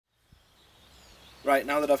Right,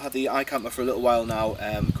 now that I've had the iKamper for a little while now,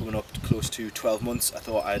 coming up close to 12 months, I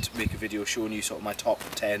thought I'd make a video showing you sort of my top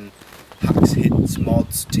 10 hacks, hints,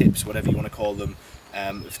 mods, tips, whatever you want to call them,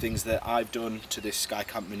 of things that I've done to this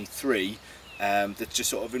Skycamp Mini 3 that's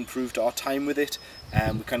just sort of improved our time with it.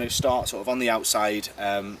 We kind of start sort of on the outside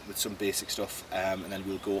with some basic stuff, and then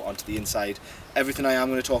we'll go onto the inside. Everything I am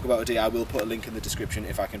going to talk about today, I will put a link in the description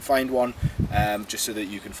if I can find one, just so that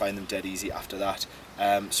you can find them dead easy after that.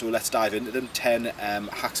 So let's dive into them. 10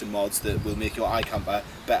 hacks and mods that will make your iKamper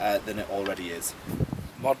better than it already is.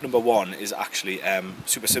 Mod number 1 is actually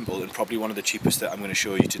super simple and probably one of the cheapest that I'm going to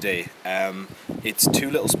show you today. It's two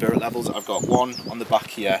little spirit levels. I've got one on the back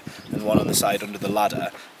here and one on the side under the ladder,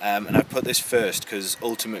 and I put this first because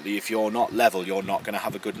ultimately if you're not level, you're not going to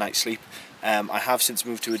have a good night's sleep. I have since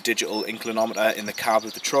moved to a digital inclinometer in the cab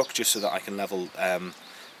of the truck just so that I can level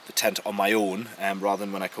the tent on my own, rather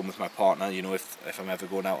than when I come with my partner, you know, if I'm ever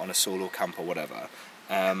going out on a solo camp or whatever.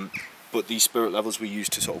 But these spirit levels we use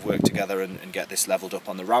to sort of work together and get this leveled up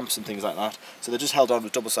on the ramps and things like that. So they're just held on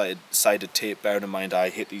with double-sided tape, bearing in mind I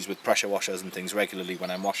hit these with pressure washers and things regularly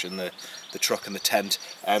when I'm washing the truck and the tent.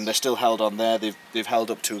 They're still held on there. They've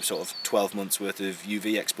held up to sort of 12 months worth of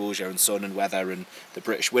UV exposure and sun and weather and the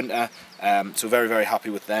British winter. So very, very happy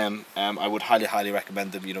with them. I would highly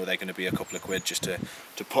recommend them. You know, they're going to be a couple of quid just to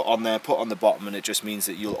put on there, put on the bottom, and it just means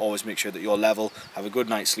that you'll always make sure that you're level, have a good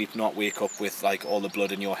night's sleep, not wake up with like all the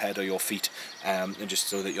blood in your head or your feet, and just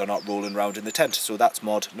so that you're not rolling around in the tent. So that's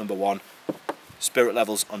mod number 1, spirit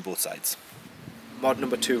levels on both sides. Mod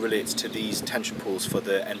number 2 relates to these tension poles for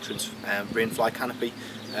the entrance rainfly canopy.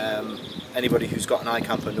 Anybody who's got an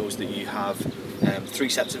iKamper knows that you have 3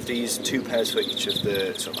 sets of these, 2 pairs for each of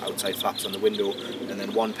the sort of outside flaps on the window, and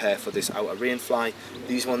then 1 pair for this outer rainfly.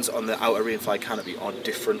 These ones on the outer rainfly canopy are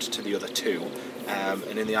different to the other 2,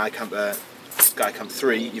 and in the iKamper Skycamp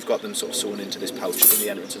 3 you've got them sort of sewn into this pouch in the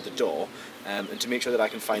entrance of the door, and to make sure that I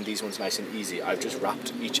can find these ones nice and easy, I've just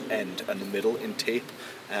wrapped each end and the middle in tape,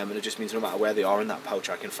 and it just means no matter where they are in that pouch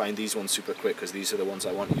I can find these ones super quick because these are the ones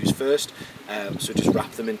I want to use first. So just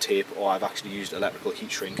wrap them in tape, or I've actually used electrical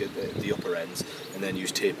heat shrink at the upper ends and then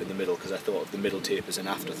use tape in the middle because I thought of the middle tape as an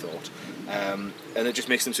afterthought, and it just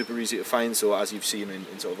makes them super easy to find. So as you've seen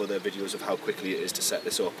in sort of other videos of how quickly it is to set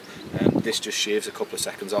this up, this just shaves a couple of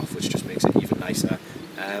seconds off, which just makes it even nicer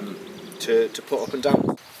to put up and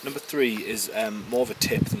down. Number 3 is more of a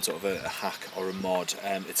tip than sort of a hack or a mod.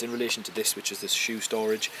 It's in relation to this, which is this shoe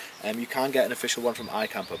storage. You can get an official one from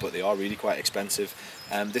iKamper, but they are really quite expensive.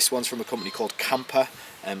 This one's from a company called Kamper,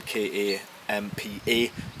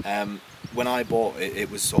 K-A-M-P-A. When I bought it, it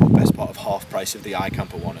was sort of best part of half price of the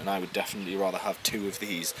iKamper one, and I would definitely rather have 2 of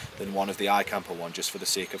these than 1 of the iKamper one, just for the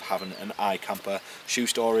sake of having an iKamper shoe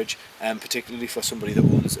storage, particularly for somebody that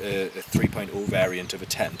owns a 3.0 variant of a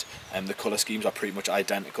tent. The colour schemes are pretty much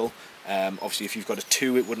identical. Obviously if you've got a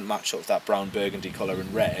 2 it wouldn't match sort of that brown burgundy colour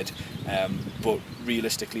and red, but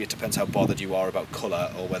realistically it depends how bothered you are about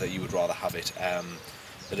colour or whether you would rather have it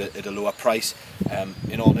at a lower price.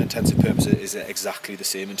 In all intents and purposes it is exactly the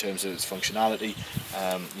same in terms of its functionality.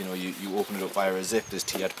 You know, you open it up via a zip, there's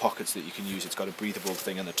tiered pockets that you can use, it's got a breathable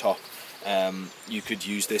thing on the top. You could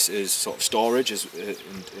use this as sort of storage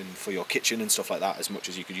for your kitchen and stuff like that, as much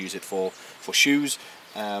as you could use it for shoes.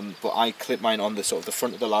 But I clip mine on the sort of the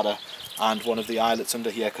front of the ladder and one of the eyelets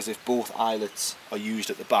under here, because if both eyelets are used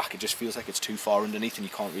at the back it just feels like it's too far underneath and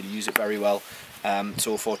you can't really use it very well.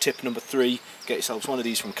 So for tip number 3, get yourselves one of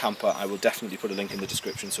these from Kamper. I will definitely put a link in the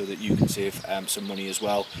description so that you can save some money as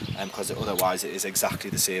well, because otherwise it is exactly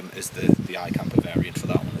the same as the iKamper variant for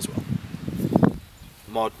that one as well.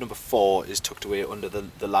 Mod number 4 is tucked away under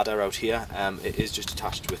the ladder out here. It is just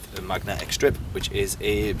attached with a magnetic strip, which is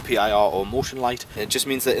a PIR or motion light. It just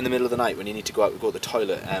means that in the middle of the night when you need to go out and go to the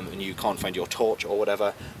toilet and you can't find your torch or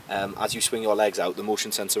whatever, as you swing your legs out, the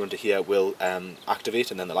motion sensor under here will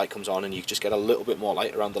activate, and then the light comes on and you just get a little bit more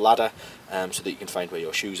light around the ladder, so that you can find where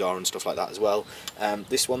your shoes are and stuff like that as well.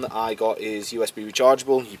 This one that I got is USB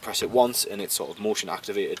rechargeable. You press it once and it's sort of motion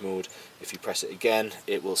activated mode. If you press it again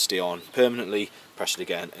it will stay on permanently. Press it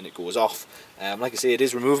again and it goes off. Like I say, it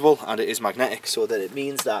is removable and it is magnetic, so that it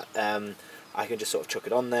means that I can just sort of chuck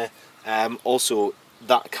it on there. Also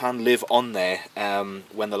that can live on there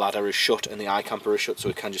when the ladder is shut and the iKamper is shut, so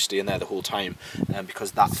it can just stay in there the whole time,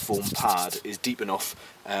 because that foam pad is deep enough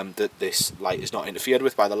that this light is not interfered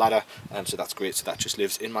with by the ladder, so that's great. So that just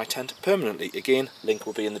lives in my tent permanently. Again, link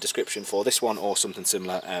will be in the description for this one or something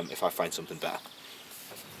similar if I find something better.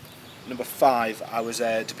 number 5, I was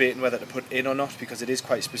debating whether to put in or not, because it is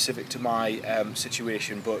quite specific to my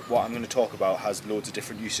situation, but what I'm going to talk about has loads of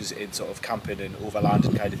different uses in sort of camping and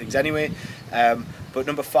overlanding kind of things anyway. But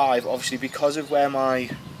number 5, obviously because of where my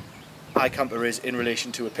iKamper is in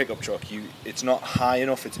relation to a pickup truck, it's not high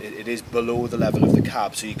enough, it is below the level of the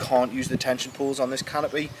cab, so you can't use the tension poles on this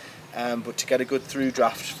canopy. But to get a good through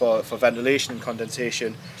draft for ventilation and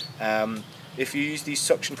condensation, if you use these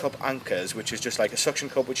suction cup anchors, which is just like a suction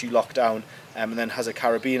cup which you lock down and then has a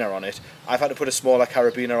carabiner on it. I've had to put a smaller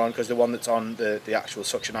carabiner on because the one that's on the actual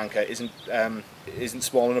suction anchor isn't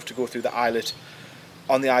small enough to go through the eyelet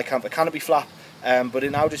on the iKamper canopy flap. But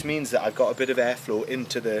it now just means that I've got a bit of airflow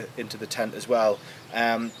into the tent as well.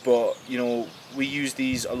 But you know, we use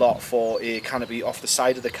these a lot for a canopy off the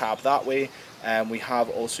side of the cab that way. We have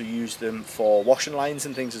also used them for washing lines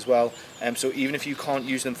and things as well. So even if you can't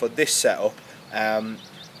use them for this setup,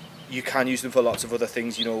 you can use them for lots of other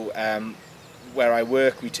things. You know, where I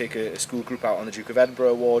work, we take a school group out on the Duke of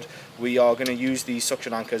Edinburgh Award. We are going to use these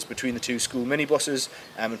suction anchors between the 2 school minibuses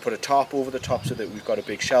and put a tarp over the top so that we've got a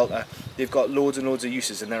big shelter. They've got loads and loads of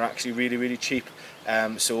uses, and they're actually really, really cheap.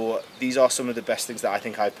 So these are some of the best things that I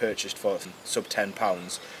think I purchased for sub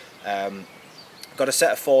 £10. Got a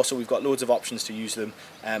set of 4, so we've got loads of options to use them.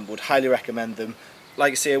 Would highly recommend them.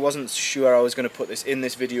 Like I say, I wasn't sure I was going to put this in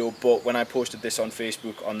this video, but when I posted this on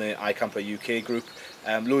Facebook on the iKamper UK group,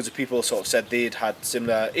 loads of people sort of said they'd had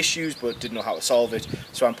similar issues but didn't know how to solve it,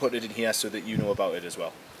 so I'm putting it in here so that you know about it as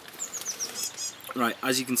well. Right,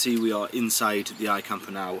 as you can see, we are inside the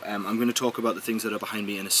iKamper now. I'm going to talk about the things that are behind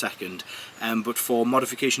me in a second, but for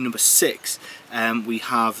modification number 6, we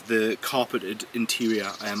have the carpeted interior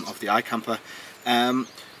of the iKamper.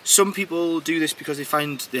 Some people do this because they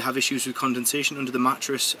find they have issues with condensation under the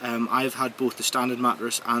mattress. I've had both the standard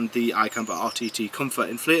mattress and the iKamper RTT Comfort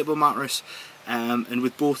inflatable mattress, and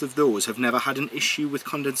with both of those have never had an issue with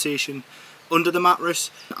condensation under the mattress.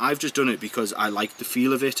 I've just done it because I like the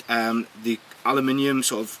feel of it. The aluminium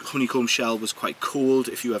sort of honeycomb shell was quite cold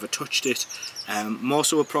if you ever touched it. More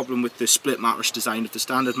so a problem with the split mattress design of the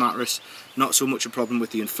standard mattress, not so much a problem with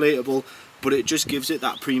the inflatable, but it just gives it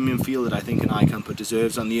that premium feel that I think an iKamper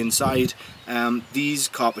deserves on the inside. These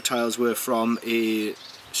carpet tiles were from a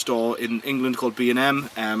store in England called B&M.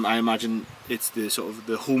 I imagine it's the sort of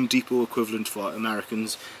the Home Depot equivalent for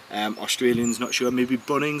Americans, Australians, not sure, maybe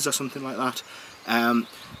Bunnings or something like that.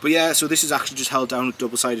 But yeah, so this is actually just held down with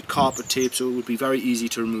double-sided carpet tape, so it would be very easy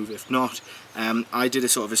to remove if not. I did a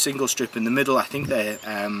sort of a single strip in the middle. I think they're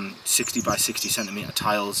 60 by 60 centimetre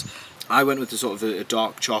tiles. I went with the sort of a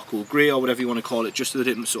dark charcoal grey or whatever you want to call it, just so that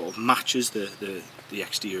it sort of matches the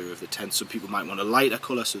exterior of the tent. Some people might want a lighter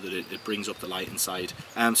colour so that it brings up the light inside.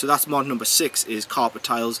 So that's mod number 6, is carpet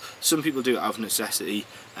tiles. Some people do it out of necessity.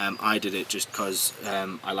 I did it just because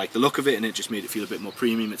I like the look of it, and it just made it feel a bit more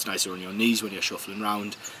premium. It's nicer on your knees when you're shuffling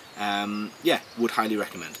around. Yeah, would highly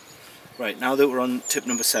recommend. Right, now that we're on tip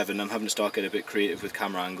number 7, I'm having to start getting a bit creative with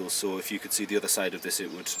camera angles, so if you could see the other side of this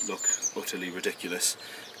it would look utterly ridiculous.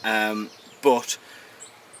 But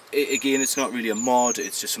again, it's not really a mod,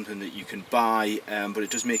 it's just something that you can buy, but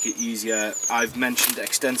it does make it easier. I've mentioned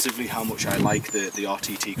extensively how much I like the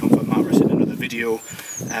RTT Comfort mattress in another video.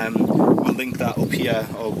 I'll link that up here,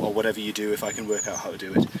 or whatever you do if I can work out how to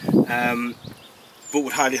do it. But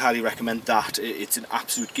would highly recommend that. It's an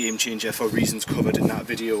absolute game changer for reasons covered in that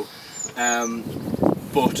video.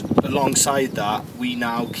 But alongside that, we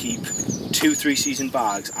now keep 2 3-season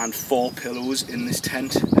bags and 4 pillows in this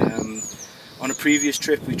tent. On a previous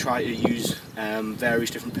trip we tried to use various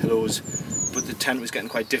different pillows, but the tent was getting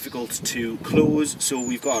quite difficult to close, so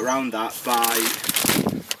we've got around that by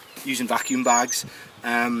using vacuum bags.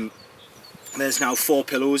 There's now 4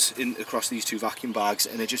 pillows across these 2 vacuum bags,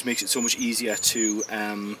 and it just makes it so much easier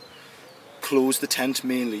to close the tent,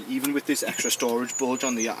 mainly. Even with this extra storage bulge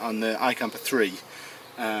on the iKamper 3,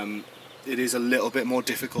 it is a little bit more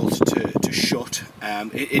difficult to shut.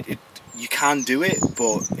 You can do it,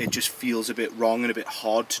 but it just feels a bit wrong and a bit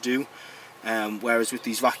hard to do. Whereas with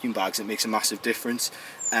these vacuum bags, it makes a massive difference.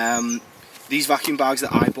 These vacuum bags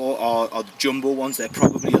that I bought are the jumbo ones. They're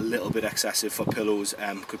probably a little bit excessive for pillows.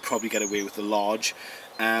 Could probably get away with the large.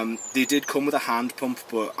 They did come with a hand pump,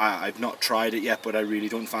 but I've not tried it yet, but I really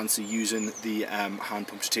don't fancy using the hand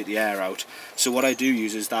pump to take the air out. So what I do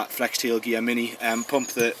use is that Flextailgear Mini pump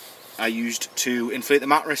that I used to inflate the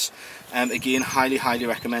mattress. Again, highly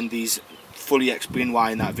recommend these. Fully explain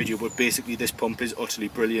why in that video, but basically this pump is utterly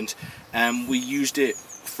brilliant. We used it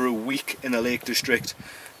for a week in the Lake District.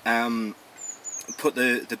 Put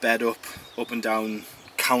the bed up and down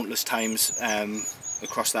countless times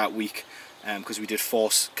across that week, because we did 4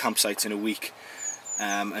 campsites in a week.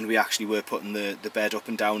 and we actually were putting the bed up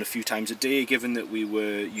and down a few times a day, given that we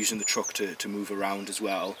were using the truck to move around as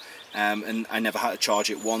well. And I never had to charge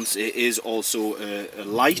it once. It is also a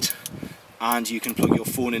light, and you can plug your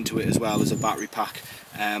phone into it as well as a battery pack.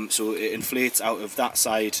 So it inflates out of that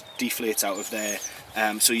side, deflates out of there,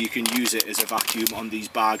 so you can use it as a vacuum on these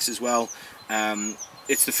bags as well.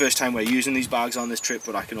 It's the first time we're using these bags on this trip,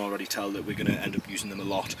 but I can already tell that we're going to end up using them a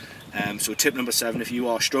lot. So tip number 7, if you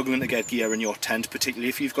are struggling to get gear in your tent, particularly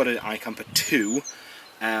if you've got an iKamper 2,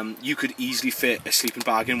 you could easily fit a sleeping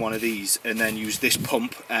bag in one of these and then use this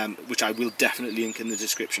pump, which I will definitely link in the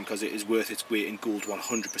description because it is worth its weight in gold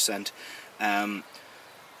 100%.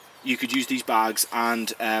 You could use these bags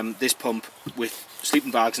and this pump with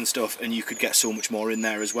sleeping bags and stuff, and you could get so much more in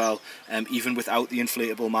there as well, even without the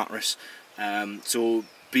inflatable mattress. So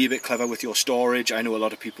be a bit clever with your storage. I know a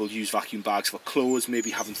lot of people use vacuum bags for clothes,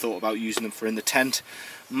 maybe haven't thought about using them for in the tent.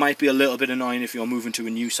 Might be a little bit annoying if you're moving to a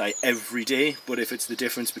new site every day, but if it's the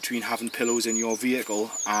difference between having pillows in your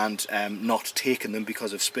vehicle and not taking them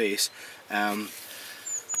because of space,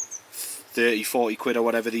 30, 40 quid or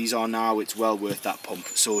whatever these are now, it's well worth that pump.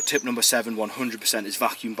 So tip number 7, 100%, is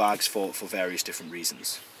vacuum bags for various different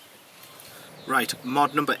reasons. Right,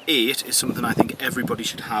 mod number 8 is something I think everybody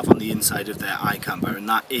should have on the inside of their iKamper, and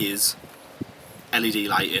that is LED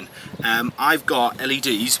lighting. I've got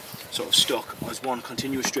LEDs sort of stuck as one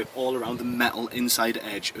continuous strip all around the metal inside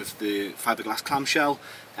edge of the fiberglass clamshell.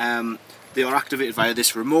 They are activated via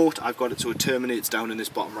this remote. I've got it so it terminates down in this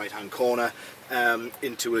bottom right hand corner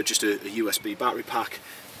into just a USB battery pack.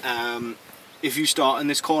 If you start in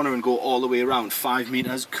this corner and go all the way around, 5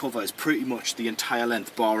 meters covers pretty much the entire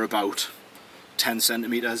length, bar about 10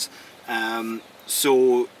 centimeters.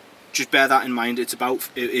 So just bear that in mind. It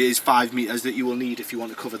is 5 meters that you will need if you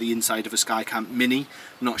want to cover the inside of a Skycamp Mini.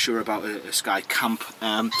 Not sure about a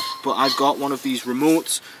Skycamp, but I've got one of these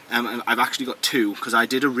remotes. And I've actually got 2 because I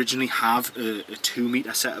did originally have a 2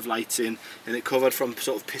 meter set of lights in, and it covered from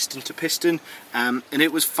sort of piston to piston, and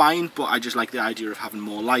it was fine, but I just like the idea of having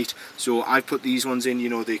more light. So I've put these ones in. You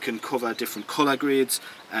know, they can cover different color grades,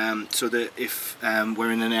 so that if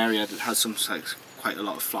we're in an area that has some quite a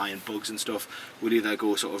lot of flying bugs and stuff, we'll either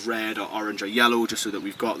go sort of red or orange or yellow, just so that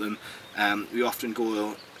we've got them. We often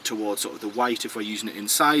go towards sort of the white if we're using it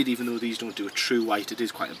inside, even though these don't do a true white. It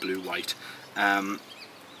is quite a blue white.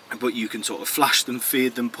 But you can sort of flash them,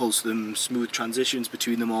 fade them, pulse them, smooth transitions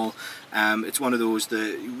between them all. It's one of those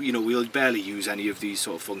that, you know, we'll barely use any of these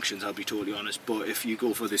sort of functions, I'll be totally honest, but if you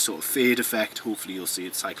go for this sort of fade effect, hopefully you'll see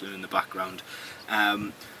it cycling in the background.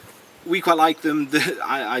 We quite like them.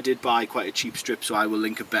 I did buy quite a cheap strip, so I will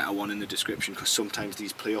link a better one in the description, because sometimes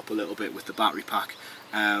these play up a little bit with the battery pack.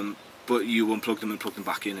 But you unplug them and plug them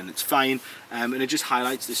back in and it's fine, and it just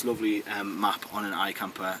highlights this lovely map on an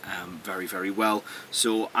iKamper very, very well.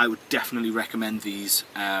 So I would definitely recommend these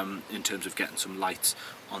in terms of getting some lights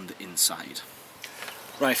on the inside.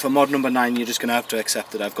 Right, for mod number 9, you're just going to have to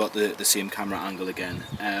accept that I've got the same camera angle again,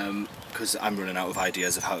 because I'm running out of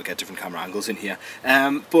ideas of how to get different camera angles in here.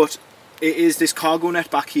 But it is this cargo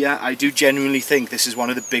net back here. I do genuinely think this is one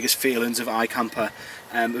of the biggest failings of iKamper,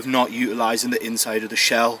 of not utilising the inside of the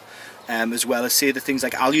shell, as well as say the things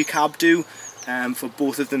like Alucab do. For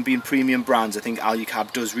both of them being premium brands, I think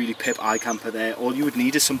Alucab does really pip iKamper there. All you would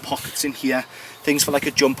need is some pockets in here, things for like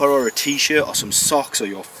a jumper or a t-shirt or some socks or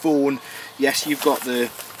your phone. Yes, you've got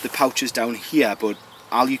the pouches down here, but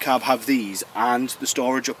Alucab have these and the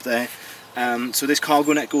storage up there. So this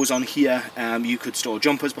cargo net goes on here. You could store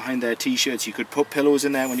jumpers behind there, t-shirts, you could put pillows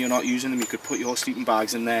in there when you're not using them, you could put your sleeping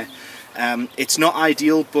bags in there. It's not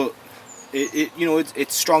ideal, but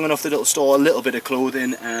it's strong enough that it'll store a little bit of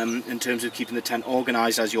clothing in terms of keeping the tent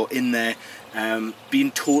organised as you're in there.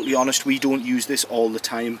 Being totally honest, we don't use this all the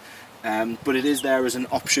time, but it is there as an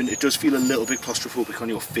option. It does feel a little bit claustrophobic on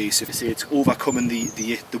your face. If you say it's overcoming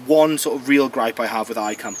the one sort of real gripe I have with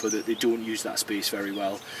iKamper, that they don't use that space very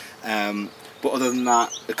well. But other than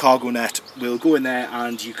that, the cargo net will go in there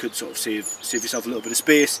and you could sort of save yourself a little bit of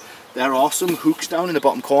space. There are some hooks down in the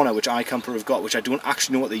bottom corner which iKamper have got, which I don't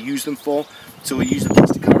actually know what they use them for. So we use a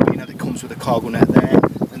plastic carabiner that comes with a cargo net there,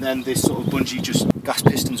 and then this sort of bungee just gas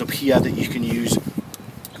pistons up here that you can use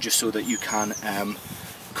just so that you can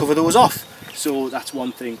cover those off. So that's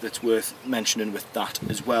one thing that's worth mentioning with that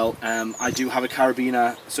as well. I do have a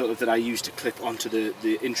carabiner sort of that I use to clip onto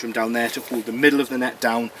the interim down there to hold the middle of the net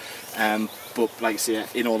down. But like I say,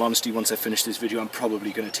 in all honesty, once I finish this video, I'm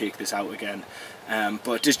probably going to take this out again.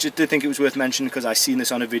 But just did think it was worth mentioning because I seen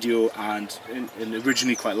this on a video and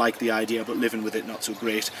originally quite liked the idea, but living with it not so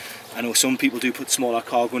great. I know some people do put smaller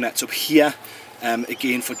cargo nets up here.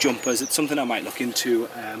 Again, for jumpers, it's something I might look into,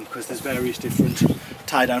 because there's various different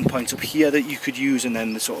tie down points up here that you could use, and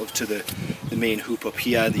then the sort of to the main hoop up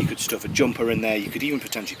here that you could stuff a jumper in there. You could even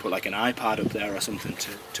potentially put like an iPad up there or something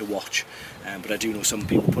to watch, but I do know some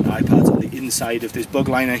people put iPads on the inside of this bug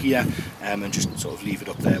liner here, and just sort of leave it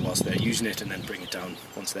up there whilst they're using it, and then bring it down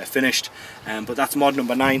once they're finished. But that's mod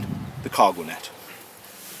number 9, the cargo net.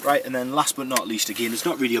 Right, and then last but not least, again, it's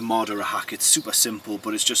not really a mod or a hack, it's super simple,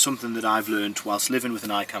 but it's just something that I've learned whilst living with an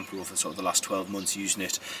iKamper over sort of the last 12 months, using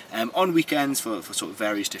it on weekends for sort of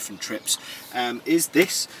various different trips, is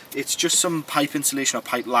this. It's just some pipe insulation or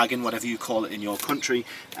pipe lagging, whatever you call it in your country,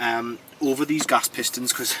 over these gas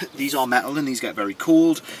pistons, because these are metal and these get very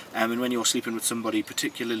cold, and when you're sleeping with somebody,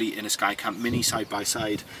 particularly in a Skycamp Mini side by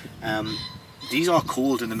side, these are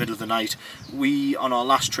cold in the middle of the night. On our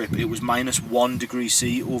last trip, it was -1 degree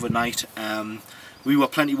C overnight. We were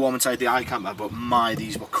plenty warm inside the iKamper, but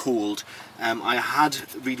these were cold. I had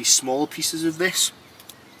really small pieces of this,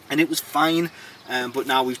 and it was fine. But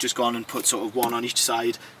now we've just gone and put sort of one on each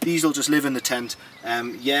side. These will just live in the tent.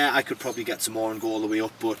 Yeah, I could probably get some more and go all the way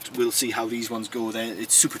up, but we'll see how these ones go.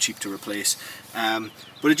 It's super cheap to replace.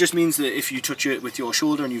 But it just means that if you touch it with your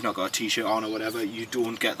shoulder and you've not got a t-shirt on or whatever, you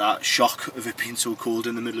don't get that shock of it being so cold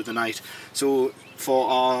in the middle of the night. So for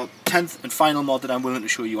our 10th and final mod that I'm willing to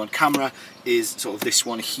show you on camera is sort of this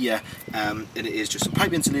one here, and it is just some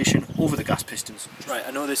pipe insulation over the gas pistons. Right,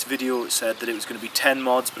 I know this video said that it was going to be 10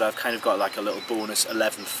 mods, but I've kind of got like a little bonus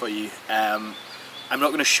 11th for you. I'm not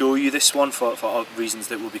going to show you this one for reasons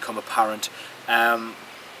that will become apparent,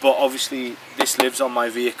 but obviously this lives on my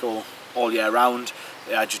vehicle all year round.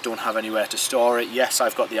 I just don't have anywhere to store it. Yes,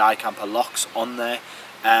 I've got the iKamper locks on there,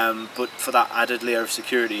 but for that added layer of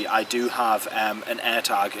security, I do have an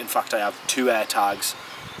AirTag. In fact, I have 2 AirTags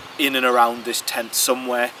in and around this tent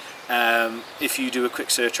somewhere. If you do a quick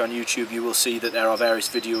search on YouTube, you will see that there are various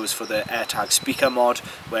videos for the AirTag speaker mod,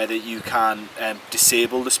 where that you can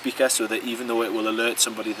disable the speaker, so that even though it will alert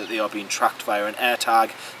somebody that they are being tracked via an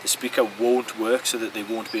AirTag, the speaker won't work, so that they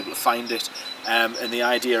won't be able to find it. And the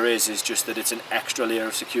idea is just that it's an extra layer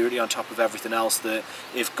of security on top of everything else, that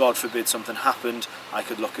if God forbid something happened, I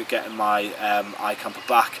could look at getting my iKamper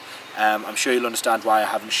back. I'm sure you'll understand why I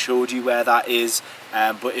haven't showed you where that is,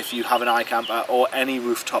 but if you have an iKamper or any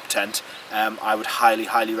rooftop tent, I would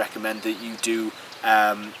highly recommend that you do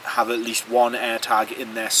have at least one AirTag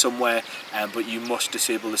in there somewhere, but you must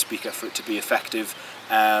disable the speaker for it to be effective.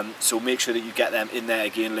 So make sure that you get them in there.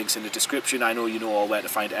 Again, links in the description. I know you know all where to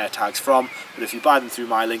find AirTags from, but if you buy them through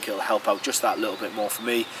my link, it'll help out just that little bit more for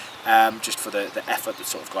me, just for the effort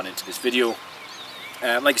that's sort of gone into this video.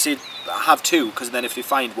 Like I said, have 2, because then if they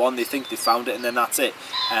find one, they think they found it and then that's it,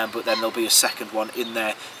 but then there'll be a second one in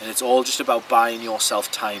there, and it's all just about buying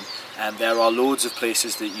yourself time. There are loads of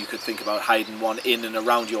places that you could think about hiding one in and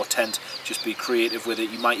around your tent. Just be creative with it.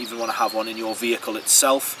 You might even want to have one in your vehicle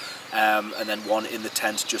itself, and then one in the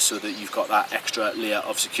tent, just so that you've got that extra layer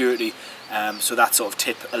of security. So that's sort of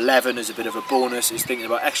tip 11 is a bit of a bonus, is thinking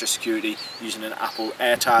about extra security using an Apple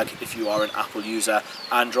AirTag if you are an Apple user.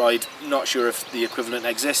 Android, not sure if the equivalent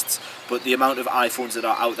exists, but the amount of iPhones that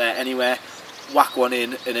are out there anywhere, whack one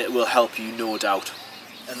in and it will help you, no doubt.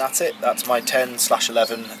 And that's it. That's my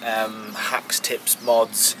 10/11 hacks, tips,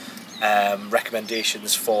 mods,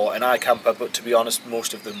 recommendations for an iKamper, but to be honest,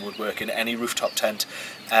 most of them would work in any rooftop tent.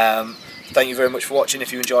 Thank you very much for watching.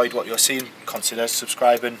 If you enjoyed what you're seeing, consider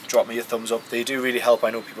subscribing, drop me a thumbs up. They do really help. I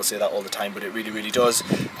know people say that all the time, but it really does.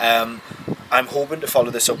 I'm hoping to follow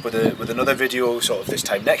this up with another video sort of this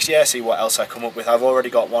time next year, see what else I come up with. I've already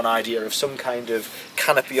got one idea of some kind of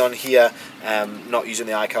canopy on here, not using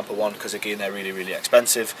the iKamper one because again they're really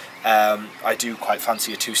expensive. I do quite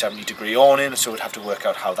fancy a 270-degree awning, so I'd have to work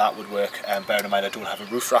out how that would work. Bearing in mind I don't have a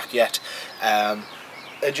roof rack yet.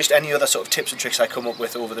 And just any other sort of tips and tricks I come up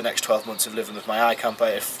with over the next 12 months of living with my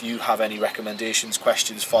iKamper. If you have any recommendations,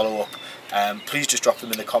 questions, follow-up, please just drop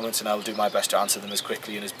them in the comments and I'll do my best to answer them as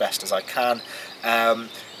quickly and as best as I can.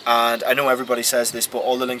 And I know everybody says this, but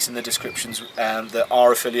all the links in the descriptions that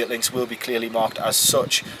are affiliate links will be clearly marked as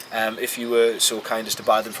such. If you were so kind as to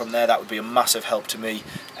buy them from there, that would be a massive help to me,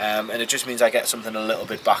 and it just means I get something a little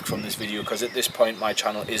bit back from this video, because at this point my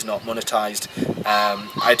channel is not monetized.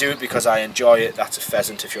 I do it because I enjoy it. That's a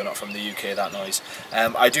pheasant if you're not from the UK, that noise.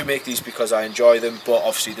 I do make these because I enjoy them, but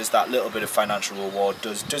obviously there's that little bit of financial reward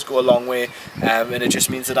does go a long way, and it just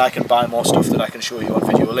means that I can buy more stuff that I can show you on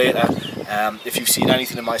video later. If you've seen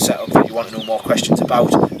anything in my setup that you want to know more questions about,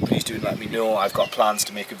 please do let me know. I've got plans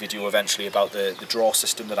to make a video eventually about the draw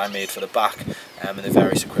system that I made for the back, and the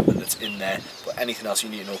various equipment that's in there. But anything else you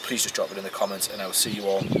need to know, please just drop it in the comments and I will see you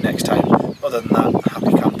all next time. Other than that,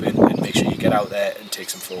 happy camping. make sure you get out there and take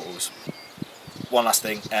some photos. One last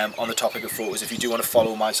thing, on the topic of photos, if you do want to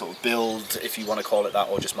follow my sort of build, if you want to call it that,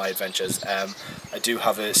 or just my adventures, I do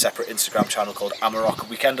have a separate Instagram channel called Amarok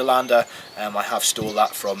Weekenderlander. I have stole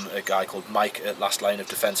that from a guy called Mike at Last Line of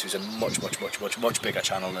Defence, who's a much bigger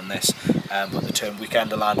channel than this. But the term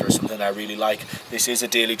Weekenderlander is something I really like. This is a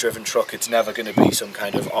daily driven truck. It's never going to be some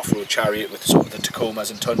kind of off-road chariot with sort of the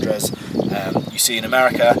Tacomas and Tundras you see in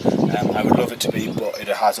America. I would love it to be, but it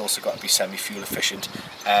has also got to be semi-fuel efficient.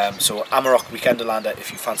 So Amarok Weekenderlander,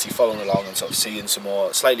 if you fancy following along and sort of seeing some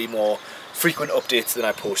more, slightly more frequent updates than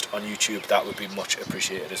I post on YouTube, that would be much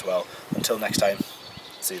appreciated as well. Until next time,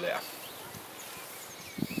 see you later.